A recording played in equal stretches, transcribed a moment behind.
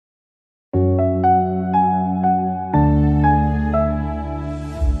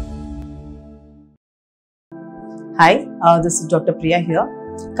This is Dr. Priya here,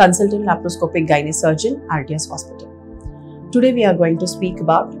 consultant Laparoscopic Gynaec Surgeon, Altius Hospital. Today we are going to speak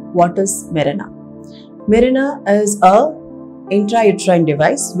about what is Mirena. Mirena is a intrauterine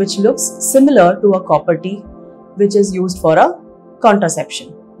device which looks similar to a copper T which is used for a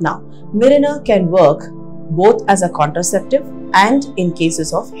contraception. Now, Mirena can work both as a contraceptive and in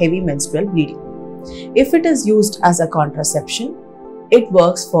cases of heavy menstrual bleeding. If it is used as a contraception, it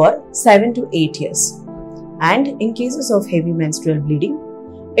works for 7 to 8 years. And in cases of heavy menstrual bleeding,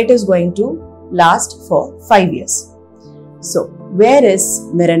 it is going to last for 5 years. So, where is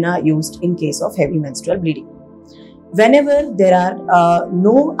Mirena used in case of heavy menstrual bleeding? Whenever there are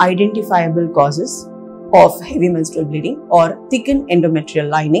no identifiable causes of heavy menstrual bleeding or thickened endometrial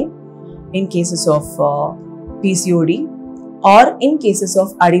lining in cases of PCOD or in cases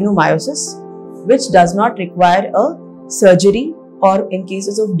of adenomyosis, which does not require a surgery, or in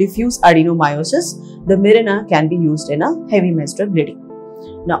cases of diffuse adenomyosis, the Mirena can be used in a heavy menstrual bleeding.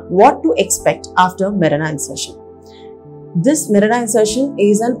 Now, what to expect after Mirena insertion? This Mirena insertion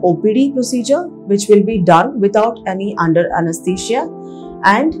is an OPD procedure which will be done without any under anesthesia,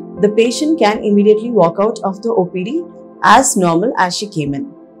 and the patient can immediately walk out of the OPD as normal as she came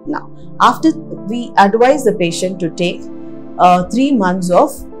in. Now, after we advise the patient to take 3 months of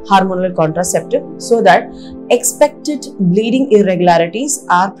hormonal contraceptive so that expected bleeding irregularities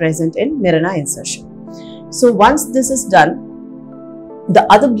are present in Mirena insertion. So once this is done, the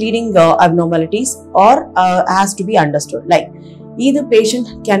other bleeding abnormalities has to be understood. Like, either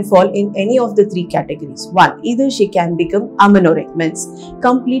patient can fall in any of the 3 categories. One, either she can become amenorrheic, means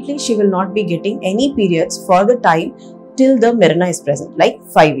completely she will not be getting any periods for the time till the Mirena is present, like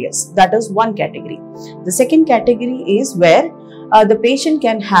 5 years. That is one category. The second category is where the patient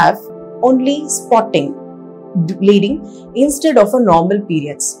can have only spotting bleeding instead of a normal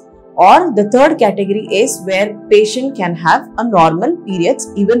periods. Or the third category is where patient can have a normal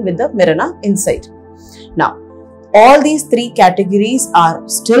periods even with the Mirena inside. Now, all these 3 categories are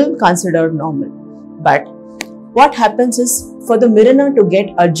still considered normal. But what happens is, for the Mirena to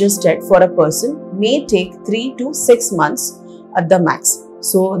get adjusted for a person may take 3 to 6 months at the max.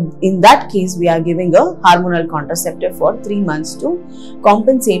 So, in that case, we are giving a hormonal contraceptive for 3 months to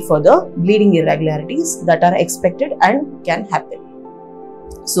compensate for the bleeding irregularities that are expected and can happen.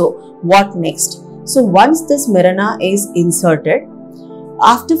 So, what next? So, once this Mirena is inserted,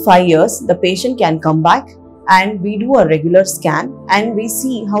 after 5 years, the patient can come back and we do a regular scan and we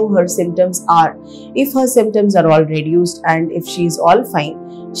see how her symptoms are. If her symptoms are all reduced and if she is all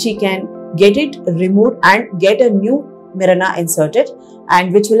fine, she can get it removed and get a new Mirena inserted,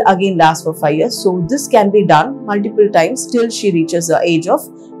 and which will again last for 5 years. So this can be done multiple times till she reaches the age of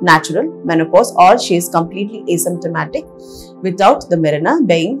natural menopause or she is completely asymptomatic without the Mirena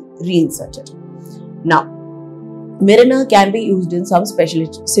being reinserted. Now, Mirena can be used in some special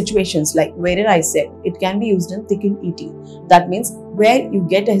situations, like wherein I said it can be used in thickened ET. That means where you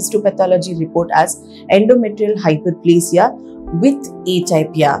get a histopathology report as endometrial hyperplasia with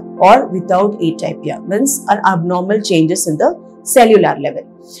atypia or without atypia, means an abnormal changes in the cellular level.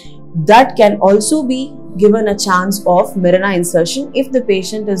 That can also be given a chance of Mirena insertion if the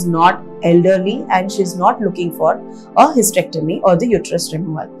patient is not elderly and she is not looking for a hysterectomy or the uterus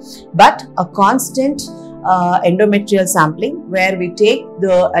removal, but a constant endometrial sampling where we take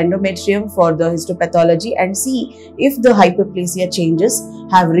the endometrium for the histopathology and see if the hyperplasia changes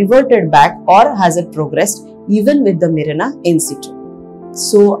have reverted back or has it progressed even with the Mirena in situ.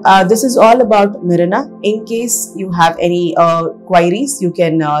 So this is all about Mirena. In case you have any queries, you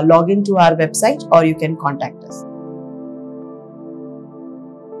can log into our website or you can contact us.